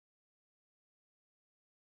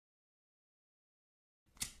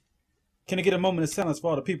Can I get a moment of silence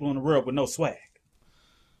for all the people in the world with no swag?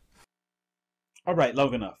 Alright,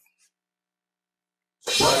 long enough.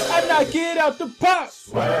 I knock it out the park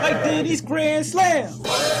like Diddy's Grand Slam.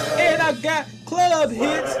 And I got club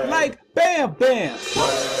hits like Bam Bam.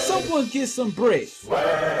 Someone get some bread.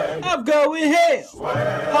 I'm going ham.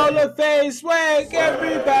 Hall of Fame swag.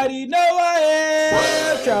 Everybody know I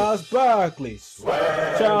am Charles Barkley.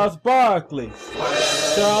 Charles Barkley.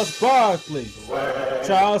 Charles Barkley.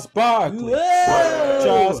 Charles Barkley.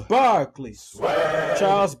 Charles Barkley.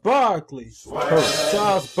 Charles Barkley.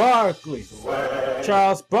 Charles Barkley.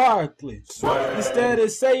 Charles Barkley. Instead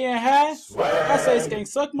of saying hi, I say skank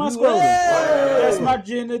suck my scrotum. That's my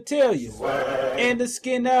genitalia. And the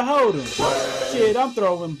skin that hold 'em. Shit, I'm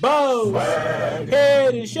throwing bows.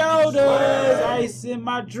 Head and shoulders. Ice in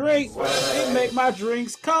my drink. It make my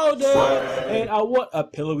drinks colder. And I want a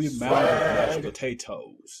pillowy mound of mashed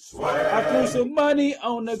potatoes. I threw some money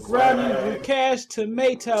on the ground and grew cash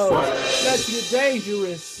tomatoes. Let's get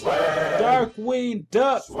dangerous. Dark winged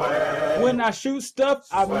duck. When I shoot stuff,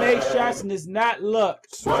 I make shots and it's not luck.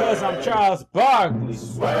 Cause I'm Charles Barkley.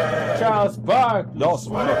 Charles Barkley.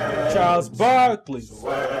 Charles Barkley.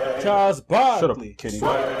 Charles Barkley. Shut up, Kenny.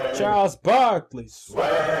 Charles Barkley.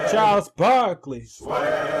 Charles Barkley.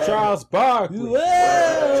 Charles Barkley.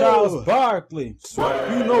 Charles Barkley.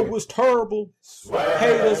 You know what's terrible?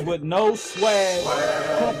 Haters with no swag.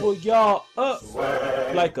 Crumple y'all up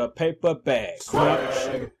like a paper bag.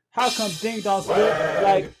 Crunch. How come ding-dongs look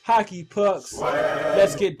like hockey pucks?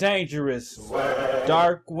 Let's get dangerous.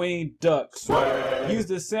 Dark winged ducks. Use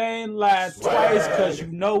the same line twice cause you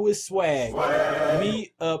know it's swag.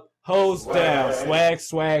 Me up, hoes down. Swag,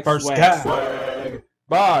 swag, First swag. guy.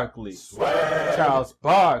 Barkley. Charles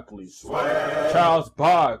Barkley. Charles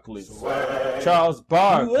Barkley. Charles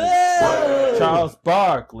Barkley. Charles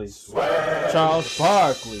Barkley. Charles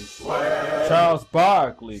Barkley. Charles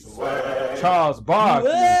Barkley. Charles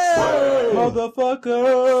Barkley.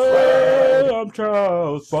 Motherfucker, I'm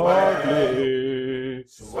Charles Barkley.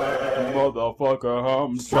 Motherfucker,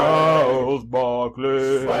 I'm Charles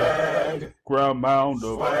Barkley. Ground mound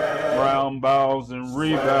of round bounds and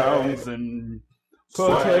rebounds and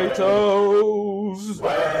potatoes.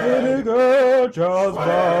 Vinegar, Charles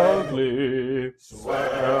Barkley.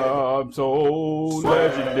 I'm so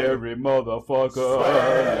legendary, motherfucker.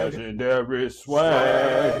 Legendary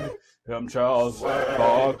swag. I'm Charles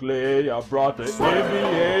Barkley. I brought the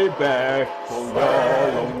NBA back for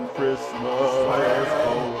y'all on Christmas.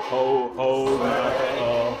 Ho, ho, ho, not a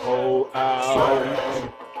ho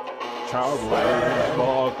out. Charles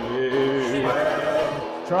Barkley.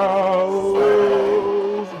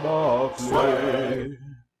 Charles Barkley.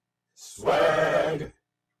 Swag,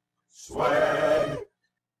 swag,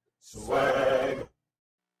 swag.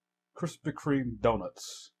 Krispy Kreme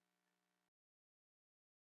donuts.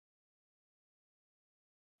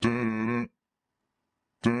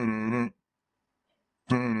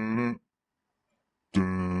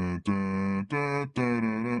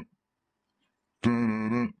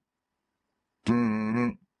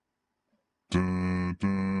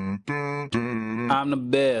 I'm the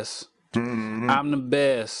best. I'm the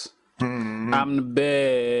best. I'm the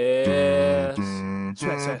best. I'm the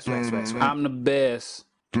best. I'm the best.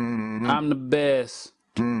 I'm the best.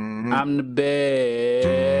 I'm the best.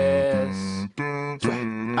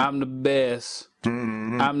 I'm the best.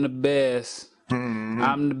 I'm the best.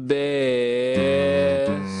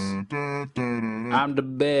 I'm the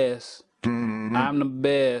best. I'm the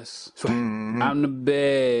best. I'm the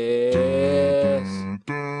best.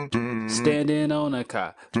 Standing on a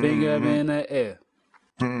car, finger in the air.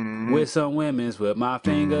 With some women's with my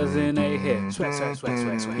fingers in their hair.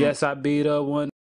 Yes, I beat up one.